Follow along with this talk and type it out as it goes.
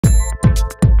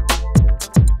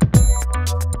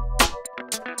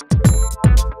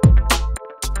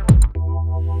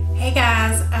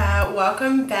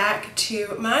back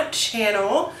to my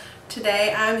channel.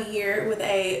 Today I'm here with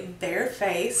a bare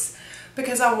face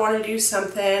because I want to do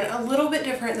something a little bit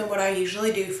different than what I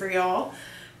usually do for y'all.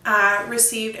 I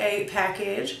received a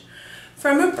package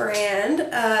from a brand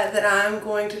that I'm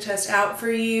going to test out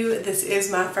for you. This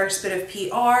is my first bit of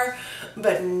PR,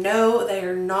 but no, they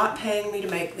are not paying me to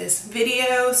make this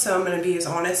video, so I'm going to be as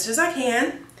honest as I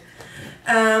can.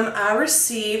 I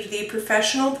received the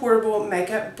Professional Portable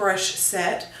Makeup Brush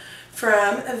Set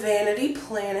from Vanity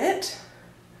Planet.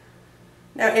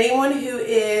 Now, anyone who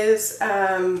is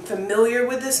familiar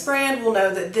with this brand will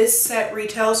know that this set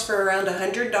retails for around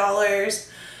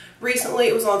 $100. Recently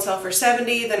it was on sale for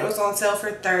 $70, then it was on sale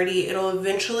for $30. It'll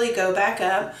eventually go back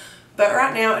up, but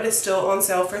right now it is still on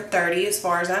sale for $30 as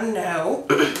far as I know,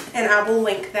 and I will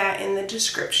link that in the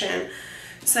description.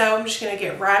 So I'm just going to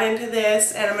get right into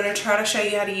this, and I'm going to try to show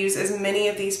you how to use as many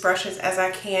of these brushes as I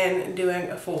can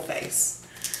doing a full face.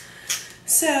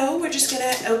 So we're just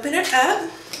going to open it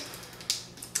up.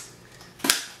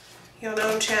 Y'all know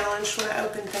I'm challenged when I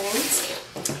open things.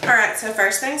 Alright, so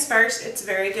first things first, it's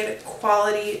very good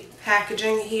quality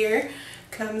packaging here.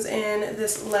 Comes in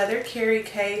this leather carry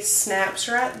case, snaps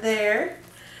right there.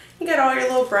 You got all your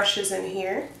little brushes in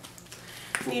here.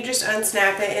 And you just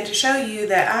unsnap it, and to show you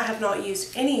that I have not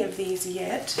used any of these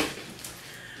yet,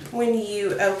 when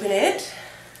you open it,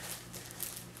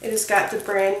 it has got the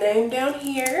brand name down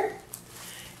here,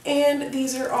 and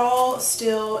these are all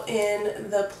still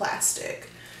in the plastic.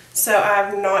 So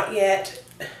I've not yet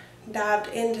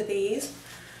dived into these,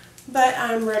 but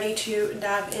I'm ready to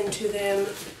dive into them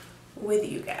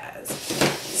with you guys.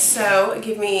 So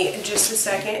give me just a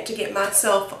second to get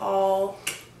myself all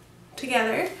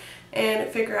together and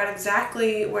figure out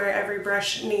exactly where every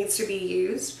brush needs to be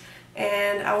used,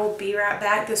 and I will be right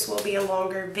back. This will be a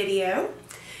longer video.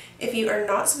 If you are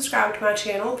not subscribed to my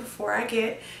channel before I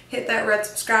hit that red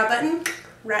subscribe button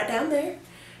right down there,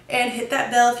 and hit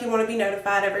that bell if you want to be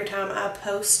notified every time I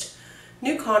post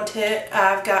new content.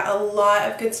 I've got a lot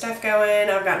of good stuff going.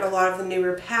 I've gotten a lot of the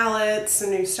newer palettes,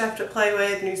 some new stuff to play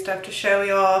with, new stuff to show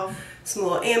y'all, some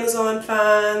little Amazon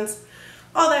finds,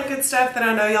 all that good stuff that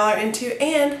I know y'all are into,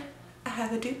 and I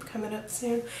have a dupe coming up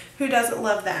soon. Who doesn't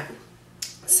love that?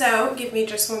 So give me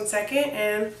just 1 second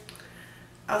and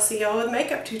I'll see y'all with a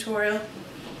makeup tutorial.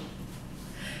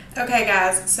 Okay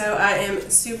guys, so I am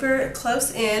super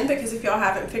close in because if y'all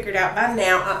haven't figured out by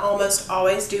now, I almost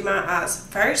always do my eyes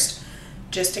first,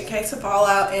 just in case of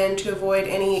fallout and to avoid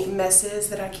any messes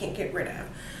that I can't get rid of.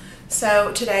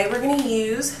 So today we're going to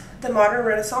use the Modern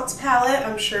Renaissance palette.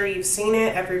 I'm sure you've seen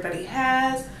it, everybody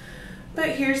has,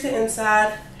 but here's the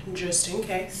inside just in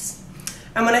case.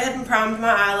 I'm going to head and prime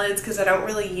my eyelids because I don't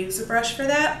really use a brush for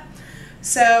that.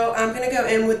 So I'm going to go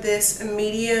in with this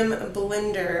medium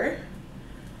blender.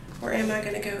 Where am I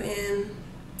going to go in?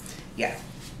 Yeah.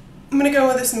 I'm going to go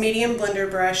with this medium blender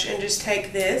brush and just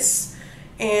take this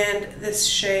and this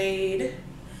shade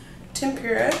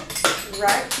Tempera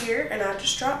right here, and I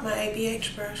just dropped my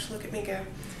ABH brush. Look at me go.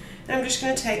 And I'm just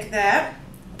going to take that,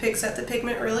 picks up the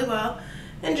pigment really well,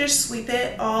 and just sweep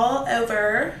it all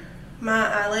over my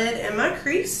eyelid and my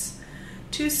crease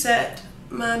to set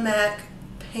my MAC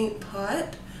paint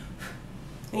pot.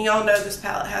 And y'all know this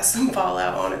palette has some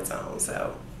fallout on its own,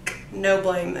 so no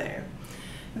blame there.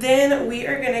 Then we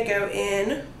are going to go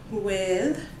in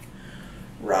with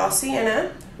Raw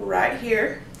Sienna right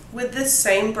here with this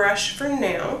same brush for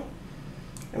now.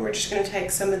 And we're just going to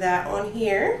take some of that on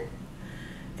here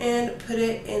and put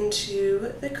it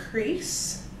into the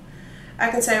crease. I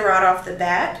can say right off the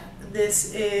bat,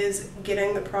 this is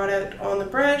getting the product on the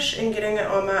brush and getting it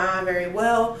on my eye very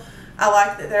well. I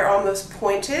like that they're almost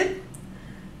pointed.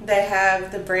 They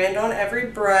have the brand on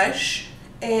every brush,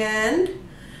 and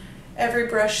every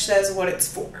brush says what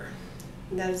it's for.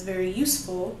 And that is very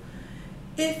useful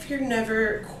if you're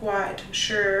never quite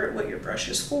sure what your brush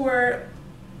is for.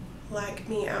 Like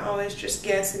me, I always just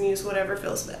guess and use whatever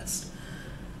feels best.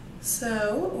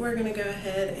 So we're going to go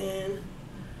ahead and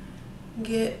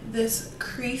get this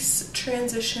crease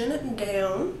transition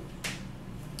down.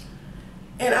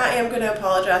 And I am going to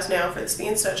apologize now for this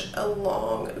being such a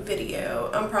long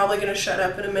video. I'm probably going to shut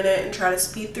up in a minute and try to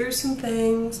speed through some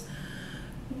things.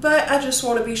 But I just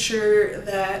want to be sure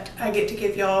that I get to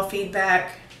give y'all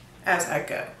feedback as I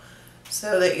go,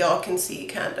 so that y'all can see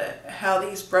kind of how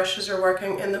these brushes are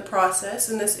working in the process.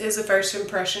 And this is a first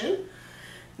impression,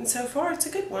 and so far it's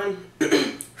a good one.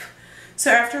 So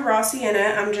after Raw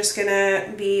Sienna, I'm just going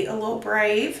to be a little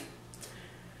brave.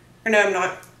 Or no, I'm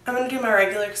not. I'm going to do my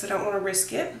regular because I don't want to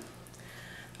risk it.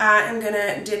 I am going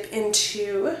to dip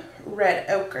into Red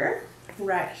Ochre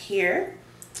right here.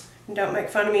 And don't make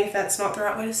fun of me if that's not the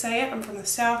right way to say it. I'm from the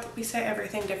South. We say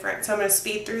everything different. So I'm going to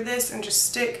speed through this and just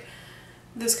stick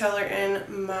this color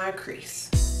in my crease.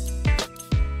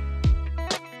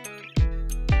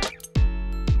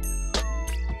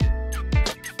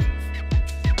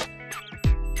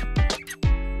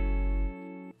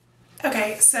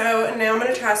 Okay, so now I'm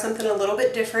going to try something a little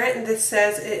bit different. This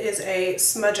says it is a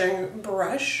smudging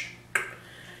brush.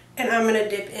 And I'm going to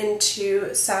dip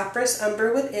into Cypress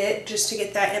Umber with it just to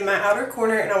get that in my outer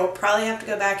corner, and I will probably have to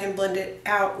go back and blend it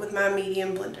out with my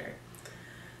medium blender.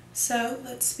 So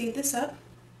let's speed this up.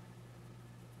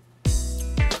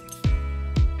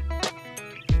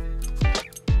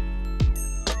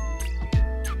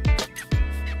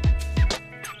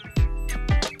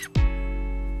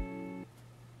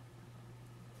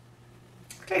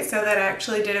 Okay, so that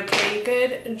actually did a pretty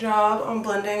good job on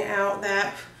blending out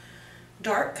that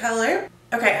dark color.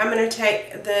 Okay, I'm going to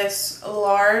take this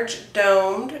large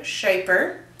domed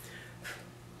shaper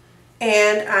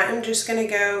and I'm just going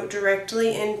to go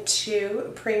directly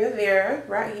into Primavera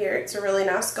right here. It's a really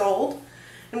nice gold.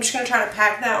 I'm just going to try to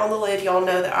pack that on the lid. Y'all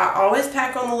know that I always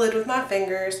pack on the lid with my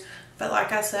fingers, but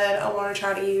like I said, I want to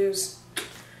try to use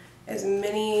as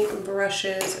many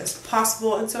brushes as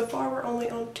possible, and so far we're only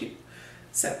on 2.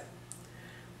 So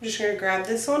I'm just going to grab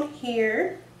this one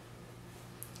here,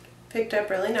 picked up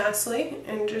really nicely,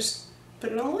 and just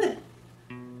put it on the lid.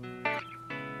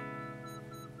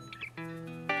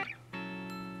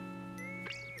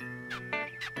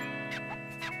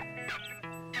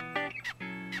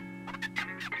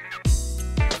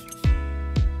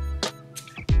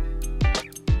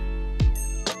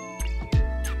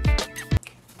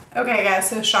 Okay guys,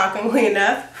 so shockingly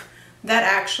enough, that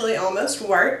actually almost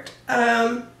worked.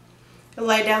 It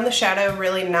laid down the shadow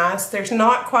really nice. There's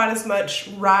not quite as much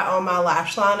right on my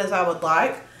lash line as I would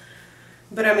like,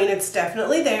 but I mean, it's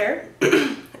definitely there.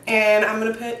 And I'm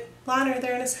going to put liner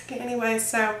there in a second anyway,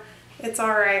 so it's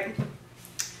alright.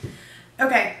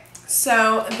 Okay,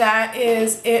 so that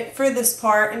is it for this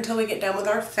part until we get done with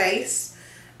our face.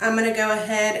 I'm going to go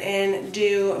ahead and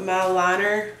do my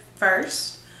liner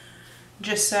first,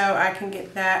 just so I can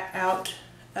get that out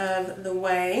of the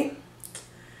way.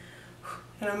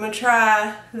 And I'm going to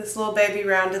try this little baby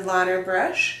rounded liner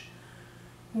brush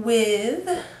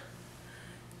with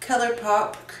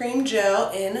ColourPop Cream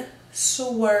Gel in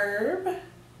Swerve.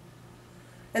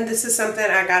 And this is something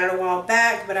I got it a while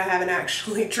back, but I haven't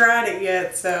actually tried it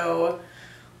yet, so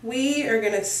we are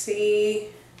going to see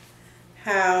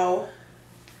how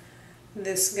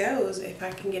this goes if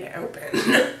I can get it open.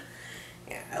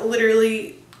 Yeah, I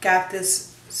literally got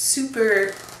this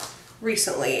super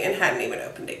recently and hadn't even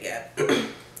opened it yet.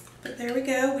 But there we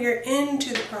go, we are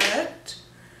into the product.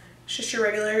 It's just your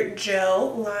regular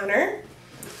gel liner.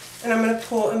 And I'm going to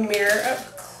pull a mirror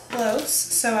up close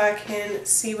so I can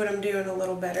see what I'm doing a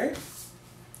little better.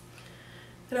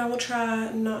 And I will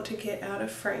try not to get out of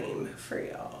frame for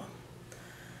y'all.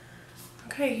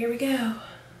 Okay, here we go.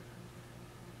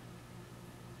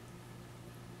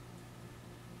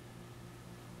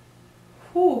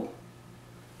 Whew.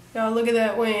 Y'all look at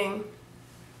that wing.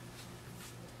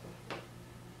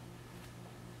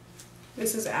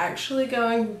 This is actually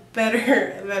going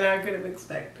better than I could have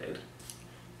expected.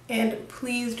 And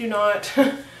please do not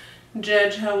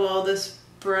judge how well this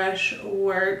brush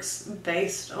works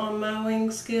based on my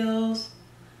wing skills.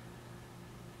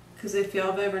 Because if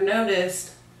y'all have ever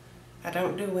noticed, I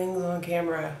don't do wings on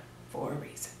camera for a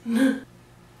reason.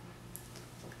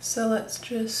 So let's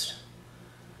just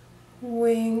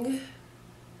wing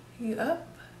you up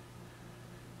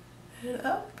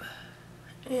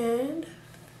and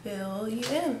fill you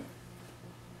in.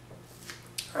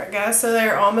 Alright guys, so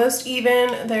they're almost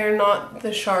even. They're not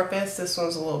the sharpest. This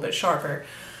one's a little bit sharper.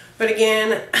 But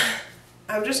again,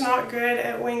 I'm just not good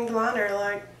at winged liner,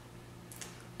 like,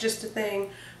 just a thing.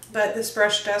 But this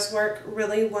brush does work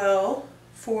really well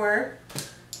for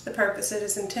the purpose it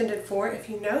is intended for. If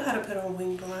you know how to put on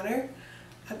winged liner,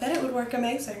 I bet it would work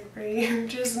amazing for you.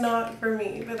 Just not for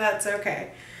me, but that's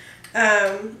okay.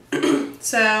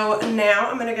 So now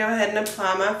I'm going to go ahead and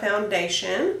apply my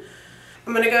foundation.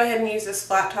 I'm going to go ahead and use this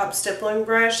flat top stippling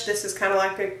brush. This is kind of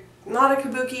like a, not a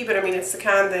kabuki, but I mean it's the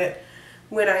kind that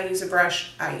when I use a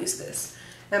brush, I use this.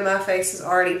 And my face is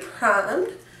already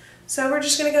primed. So we're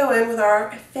just going to go in with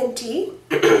our Fenty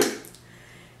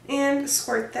and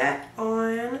squirt that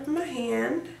on my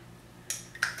hand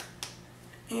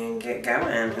and get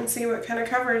going and see what kind of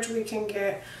coverage we can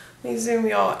get. Let me zoom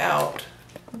y'all out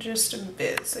just a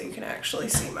bit so you can actually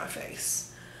see my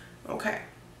face. Okay,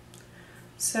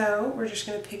 so we're just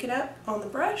going to pick it up on the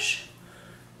brush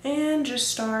and just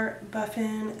start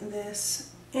buffing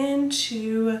this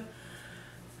into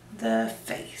the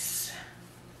face.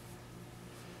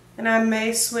 And I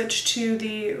may switch to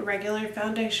the regular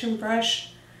foundation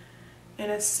brush in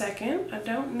a second. I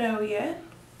don't know yet,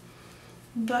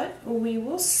 but we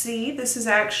will see. This is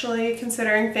actually,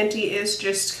 considering Fenty is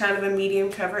just kind of a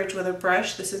medium coverage with a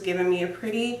brush, this is giving me a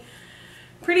pretty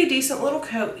decent little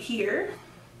coat here.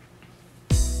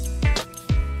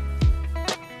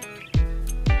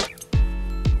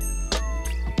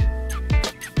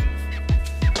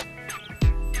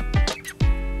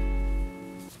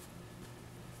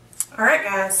 Alright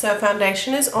guys, so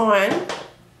foundation is on.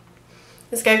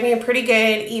 This gave me a pretty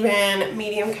good, even,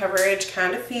 medium coverage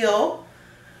kind of feel,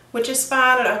 which is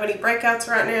fine. I don't have any breakouts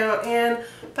right now, and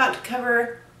about to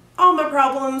cover all my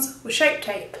problems with Shape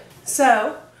Tape.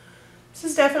 So, this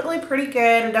is definitely pretty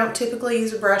good. I don't typically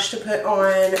use a brush to put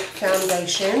on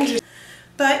foundation,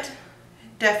 but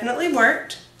it definitely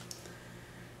worked.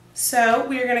 So,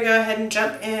 we are going to go ahead and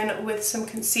jump in with some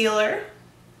concealer.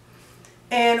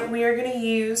 And we are going to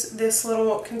use this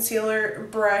little concealer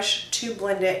brush to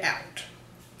blend it out.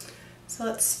 So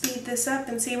let's speed this up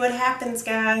and see what happens,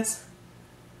 guys.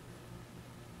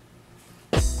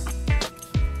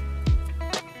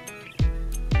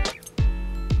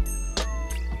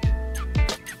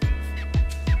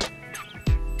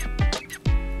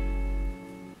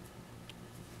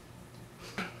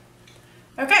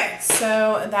 Okay,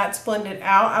 so that's blended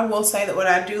out. I will say that what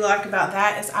I do like about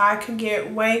that is I could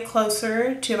get way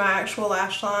closer to my actual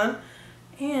lash line.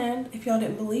 And if y'all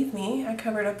didn't believe me, I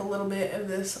covered up a little bit of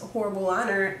this horrible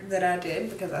liner that I did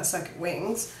because I suck at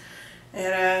wings.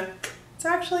 And it's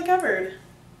actually covered.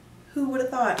 Who would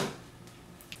have thought?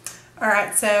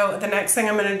 Alright, so the next thing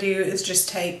I'm going to do is just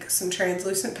take some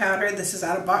translucent powder. This is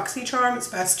out of BoxyCharm. It's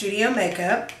by Studio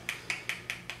Makeup.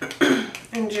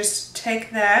 And just take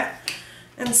that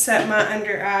and set my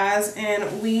under eyes,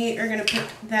 and we are going to put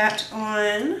that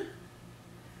on,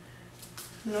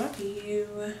 not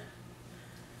you,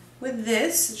 with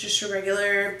this, just a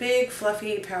regular big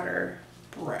fluffy powder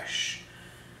brush.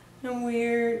 And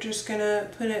we're just going to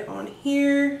put it on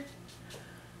here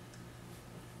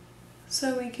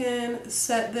so we can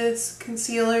set this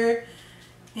concealer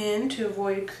in to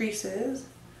avoid creases.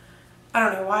 I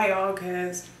don't know why, y'all,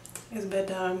 because it's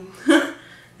bedtime and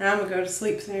I'm going to go to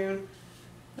sleep soon.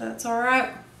 That's alright.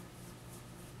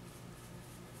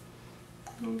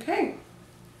 Okay.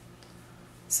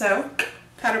 So,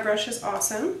 powder brush is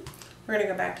awesome. We're going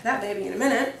to go back to that baby in a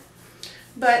minute.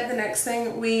 But the next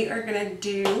thing we are going to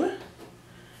do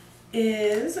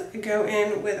is go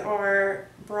in with our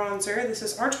bronzer. This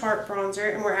is our Tarte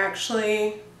bronzer, and we're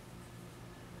actually,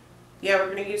 we're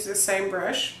going to use the same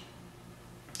brush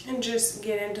and just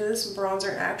get into this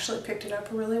bronzer. I actually picked it up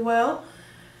really well.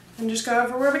 And just go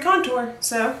over where we contour.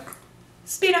 So,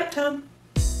 speed up time.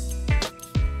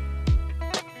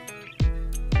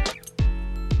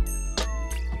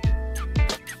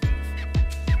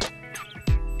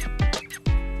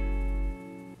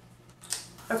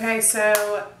 Okay,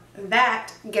 so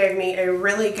that gave me a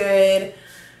really good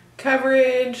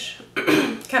coverage.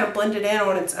 Kind of blended in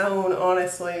on its own,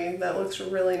 honestly. That looks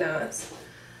really nice.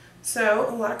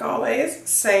 So, like always,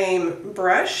 same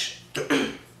brush.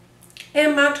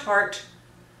 And my Tarte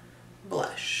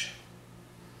blush.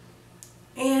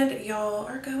 And y'all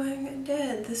are going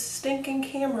dead. This stinking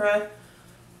camera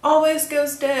always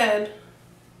goes dead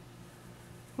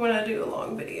when I do a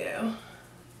long video.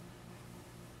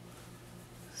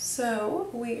 So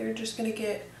we are just going to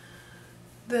get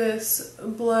this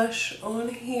blush on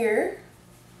here.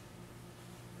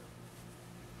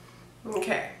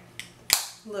 Okay.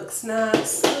 Looks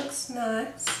nice, looks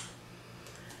nice.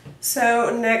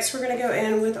 So next we're going to go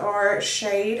in with our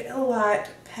Shade Light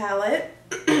palette.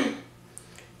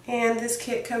 And this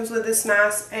kit comes with this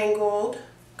nice angled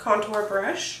contour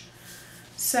brush.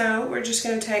 So we're just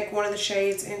going to take one of the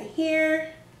shades in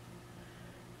here,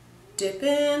 dip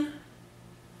in,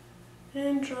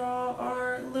 and draw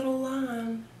our little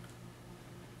line.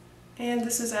 And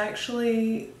this is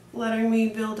actually letting me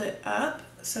build it up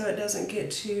so it doesn't get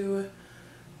too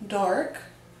dark.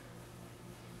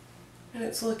 And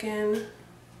it's looking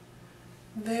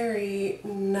very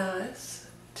nice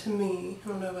to me. I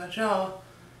don't know about y'all,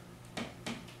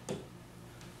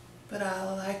 but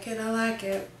I like it, I like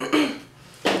it.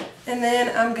 And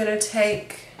then I'm gonna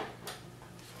take,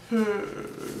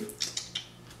 I'm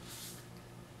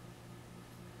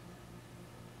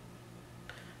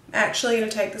actually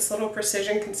gonna take this little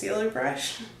precision concealer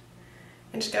brush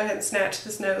and just go ahead and snatch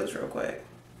this nose real quick.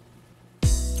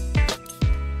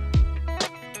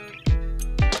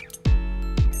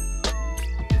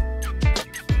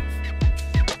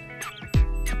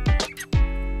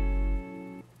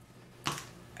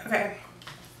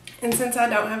 And since I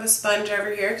don't have a sponge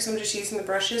over here, because I'm just using the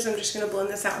brushes, I'm just going to blend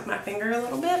this out with my finger a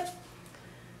little bit.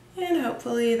 And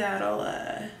hopefully that'll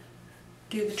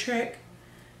do the trick.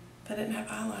 If I didn't have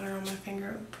eyeliner on my finger,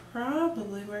 it would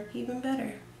probably work even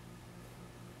better.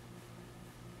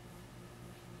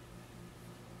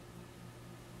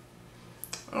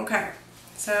 Okay,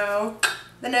 so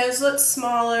the nose looks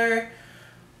smaller,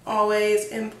 always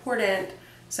important.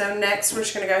 So next we're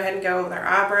just going to go ahead and go in with our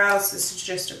eyebrows. This is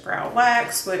just a brow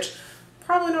wax, which I'm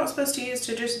probably not supposed to use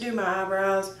to just do my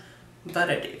eyebrows, but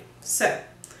I do. So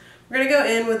we're going to go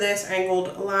in with this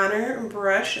angled liner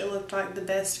brush. It looked like the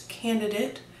best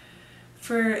candidate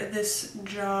for this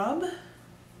job.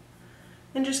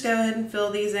 And just go ahead and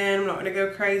fill these in. I'm not going to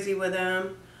go crazy with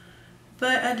them,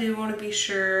 but I do want to be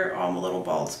sure all my little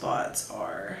bald spots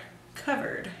are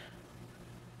covered.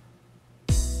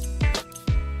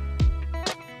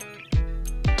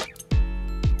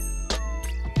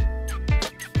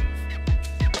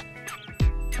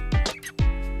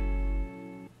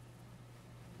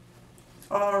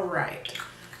 Alright,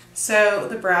 so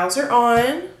the brows are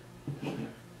on.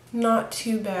 Not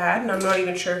too bad, and I'm not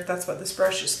even sure if that's what this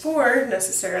brush is for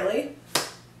necessarily,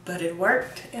 but it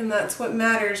worked, and that's what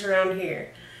matters around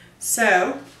here.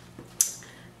 So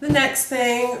the next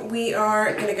thing we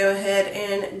are going to go ahead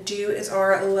and do is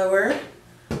our lower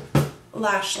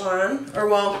lash line, or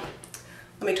well,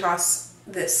 let me toss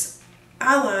this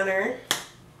eyeliner.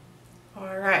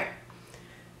 Alright,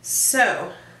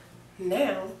 so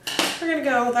now we're going to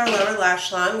go with our lower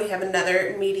lash line. We have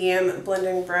another medium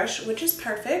blending brush, which is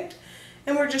perfect.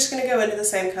 And we're just going to go into the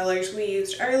same colors we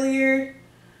used earlier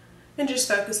and just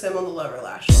focus them on the lower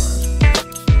lash line.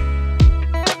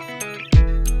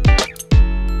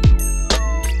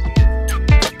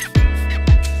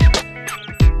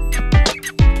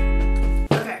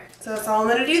 Okay, so that's all I'm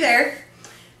going to do there.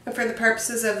 And for the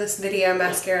purposes of this video,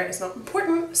 mascara is not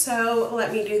important, so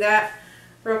let me do that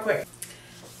real quick.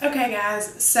 Okay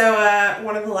guys, so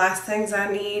one of the last things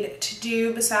I need to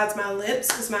do besides my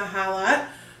lips is my highlight. I'm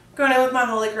going in with my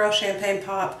Holy Grail Champagne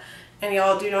Pop, and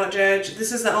y'all do not judge.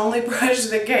 This is the only brush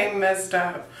that came messed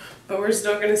up, but we're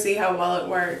still going to see how well it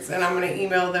works, and I'm going to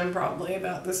email them probably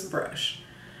about this brush.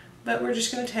 But we're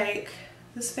just going to take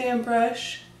this fan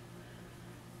brush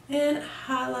and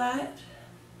highlight,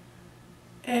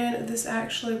 and this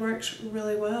actually works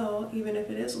really well, even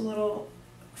if it is a little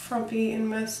frumpy and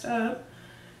messed up.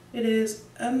 It is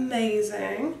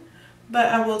amazing, but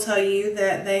I will tell you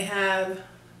that they have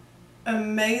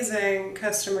amazing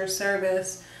customer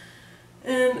service,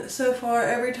 and so far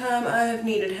every time I have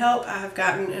needed help I have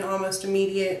gotten an almost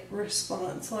immediate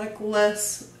response, like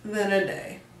less than a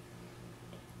day.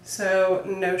 So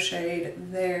no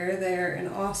shade there, they're an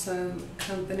awesome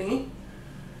company.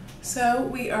 So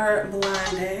we are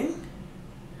blinding.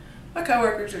 My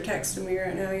coworkers are texting me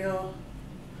right now, y'all.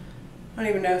 I don't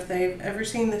even know if they've ever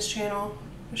seen this channel.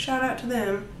 A shout out to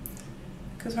them,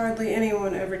 because hardly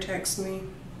anyone ever texts me.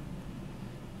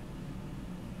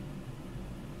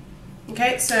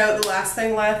 Okay, so the last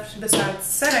thing left besides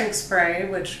setting spray,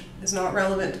 which is not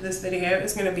relevant to this video,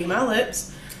 is going to be my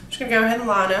lips. I'm just going to go ahead and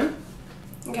line them.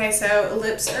 Okay, so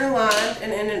lips are lined,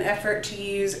 and in an effort to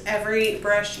use every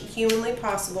brush humanly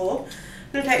possible,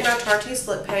 I'm going to take my Tarte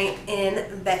Lip Paint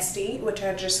in Bestie, which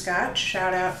I just got.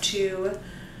 Shout out to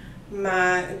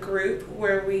my group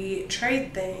where we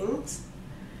trade things,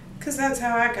 because that's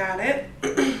how I got it.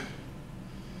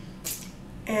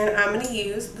 And I'm going to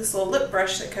use this little lip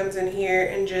brush that comes in here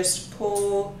and just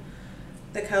pull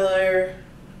the color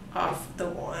off the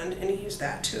wand and use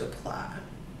that to apply.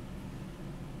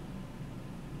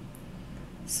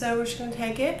 So we're just going to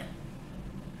take it.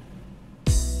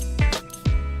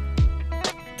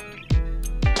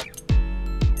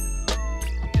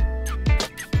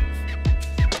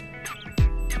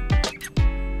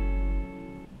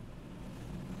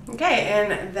 Okay,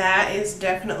 and that is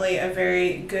definitely a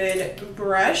very good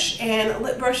brush, and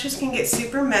lip brushes can get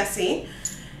super messy,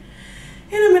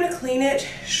 and I'm going to clean it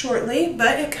shortly,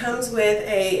 but it comes with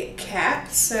a cap,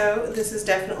 so this is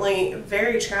definitely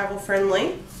very travel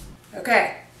friendly.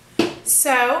 Okay,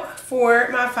 so for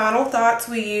my final thoughts,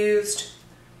 we used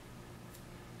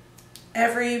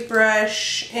every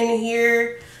brush in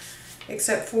here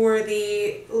except for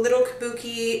the little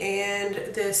kabuki and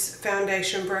this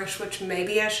foundation brush, which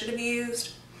maybe I should have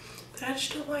used, but I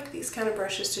just don't like these kind of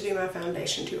brushes to do my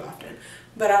foundation too often,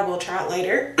 but I will try it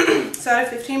later. So out of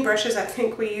 15 brushes, I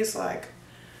think we used like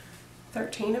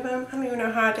 13 of them. I don't even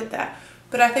know how I did that,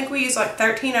 but I think we used like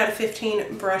 13 out of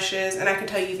 15 brushes, and I can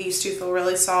tell you these two feel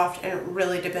really soft and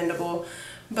really dependable.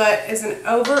 But as an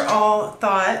overall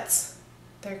thoughts,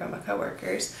 there go my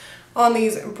coworkers. on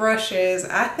these brushes.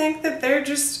 I think that they're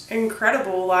just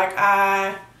incredible. Like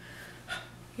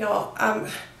y'all, I'm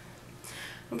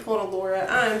pulling a Laura.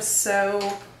 I'm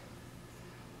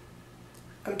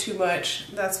too much.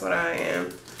 That's what I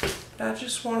am. But I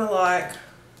just want to like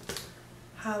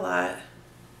highlight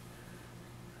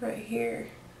right here.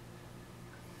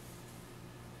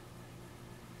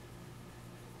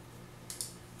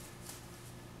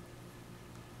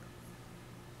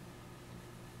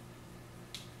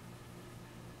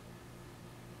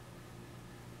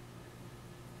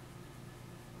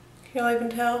 Can y'all even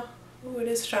tell? Oh, it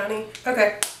is shiny.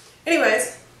 Okay.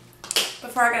 Anyways,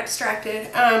 before I got distracted,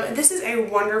 this is a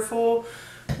wonderful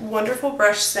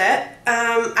brush set.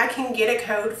 I can get a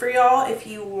code for y'all if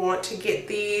you want to get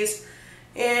these,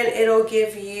 and it'll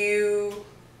give you,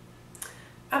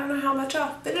 I don't know how much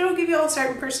off, but it'll give you all a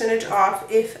certain percentage off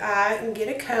if I can get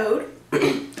a code.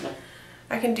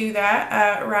 I can do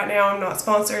that. Right now I'm not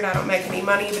sponsored, I don't make any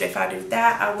money, but if I do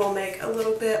that, I will make a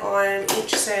little bit on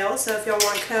each sale. So if y'all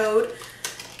want a code,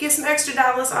 get some extra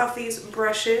dollars off these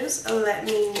brushes, let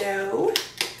me know.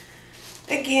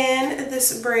 Again,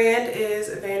 this brand is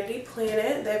Vanity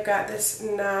Planet. They've got this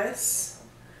nice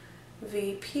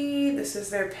VP. This is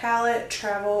their palette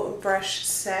travel brush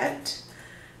set.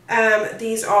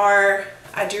 These are,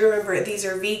 I do remember it, these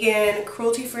are vegan,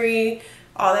 cruelty-free,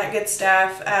 all that good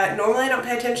stuff. Normally I don't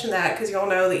pay attention to that because y'all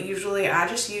know that usually I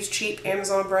just use cheap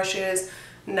Amazon brushes,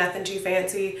 nothing too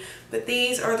fancy. But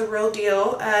these are the real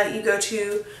deal. You go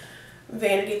to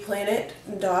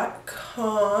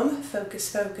vanityplanet.com,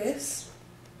 focus,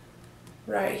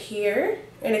 right here.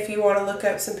 And if you want to look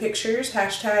up some pictures,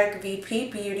 hashtag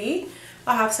VP Beauty,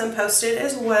 I'll have some posted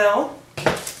as well.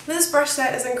 This brush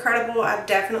set is incredible. I've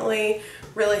definitely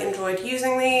really enjoyed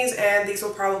using these, and these will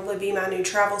probably be my new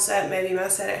travel set, maybe my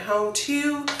set at home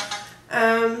too.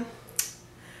 I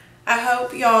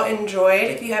hope y'all enjoyed.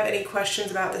 If you have any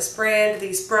questions about this brand,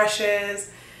 these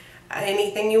brushes,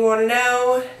 anything you want to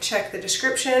know, check the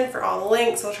description for all the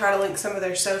links. I'll try to link some of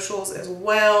their socials as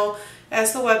well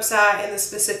as the website and the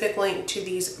specific link to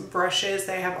these brushes.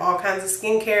 They have all kinds of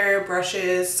skincare,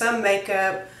 brushes, some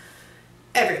makeup,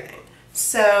 everything.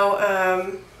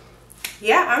 So,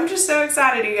 yeah, I'm just so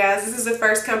excited, you guys. This is the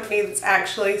first company that's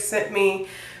actually sent me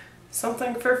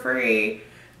something for free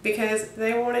because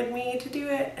they wanted me to do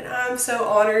it, and I'm so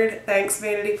honored. Thanks,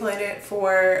 Vanity Planet,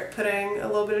 for putting a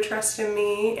little bit of trust in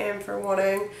me and for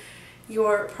wanting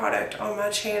your product on my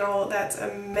channel. That's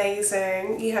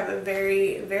amazing. You have a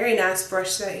very, very nice brush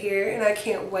set here, and I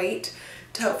can't wait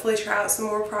to hopefully try out some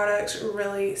more products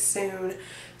really soon.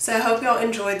 So I hope y'all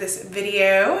enjoyed this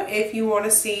video. If you want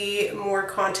to see more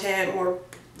content, more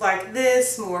like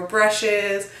this, more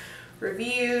brushes,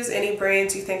 reviews, any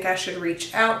brands you think I should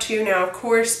reach out to. Now, of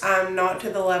course, I'm not to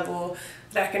the level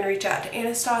that I can reach out to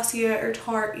Anastasia or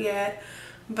Tarte yet,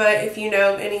 but if you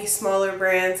know of any smaller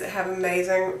brands that have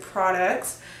amazing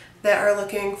products that are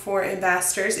looking for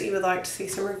ambassadors that you would like to see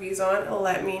some reviews on,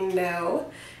 let me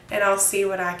know, and I'll see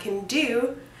what I can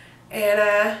do.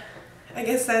 And I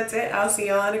guess that's it. I'll see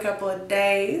y'all in a couple of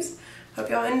days. Hope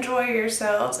y'all enjoy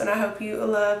yourselves, and I hope you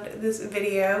loved this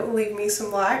video. Leave me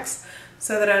some likes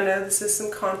so that I know this is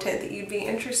some content that you'd be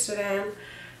interested in.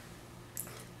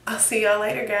 I'll see y'all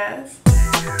later, guys.